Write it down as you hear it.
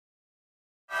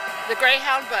the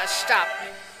Greyhound bus stopped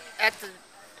at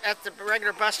the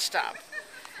regular bus stop,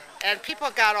 and people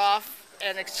got off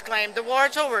and exclaimed, "The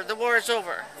war's over, the war is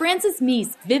over." Frances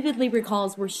Meese vividly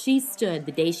recalls where she stood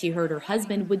the day she heard her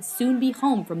husband would soon be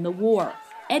home from the war.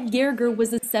 Ed Gerger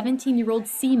was a 17-year-old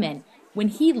seaman when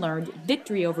he learned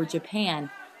victory over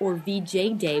Japan, or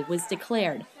VJ Day, was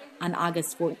declared on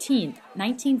August 14,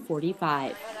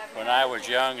 1945. When I was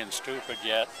young and stupid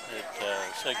yet, it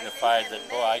signified that,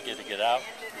 boy, I get to get out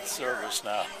of service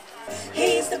now.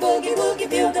 He's the boogie woogie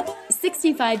builder.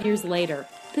 65 years later,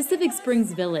 Pacific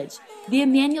Springs Village, the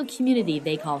Immanuel Community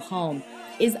they call home,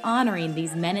 is honoring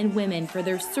these men and women for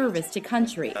their service to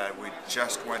country. We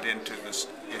just went into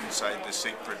inside the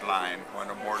secret line when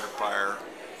a mortar fire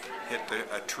hit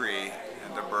a tree,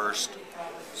 and the burst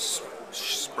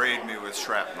sprayed me with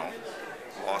shrapnel.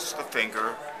 Lost the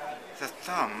finger. The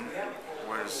thumb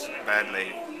was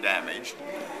badly damaged,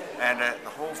 and the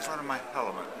whole front of my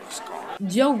helmet was gone.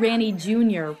 Joe Raney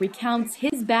Jr. recounts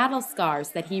his battle scars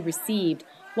that he received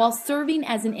while serving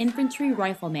as an infantry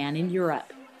rifleman in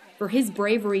Europe. For his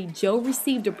bravery, Joe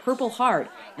received a Purple Heart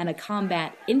and a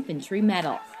Combat Infantry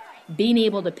Medal. Being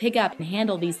able to pick up and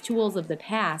handle these tools of the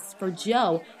past for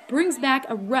Joe brings back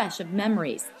a rush of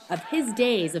memories of his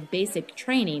days of basic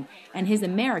training and his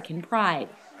American pride.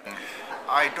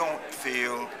 I don't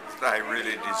feel that I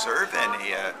really deserve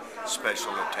any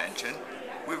special attention.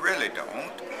 We really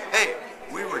don't. Hey,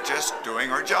 we were just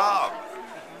doing our job.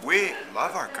 We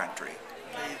love our country.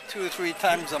 2 or 3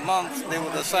 times a month, they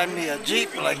would assign me a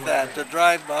Jeep like that to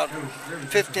drive about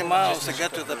 50 miles to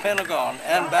get to the Pentagon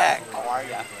and back.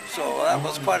 So that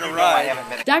was quite a ride.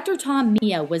 Dr. Tom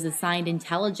Mia was assigned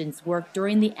intelligence work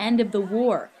during the end of the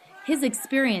war. His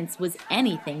experience was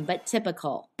anything but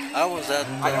typical. I was at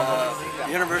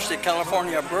University of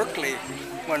California, Berkeley,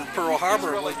 when Pearl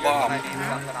Harbor was bombed.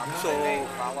 So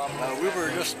we were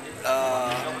just,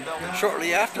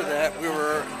 shortly after that, we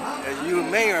were, as you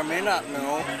may or may not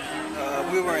know,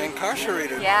 we were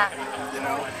incarcerated, you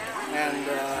know, and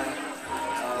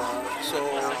so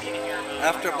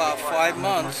after about 5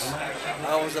 months,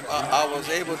 I was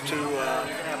able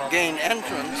to gain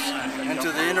entrance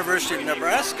into the University of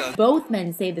Nebraska. Both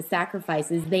men say the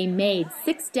sacrifices they made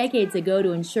 6 decades ago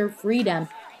to ensure freedom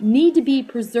need to be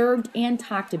preserved and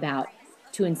talked about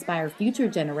to inspire future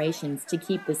generations to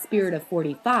keep the spirit of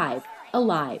 45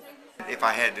 alive. If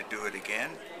I had to do it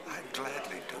again, I'd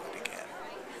gladly do it.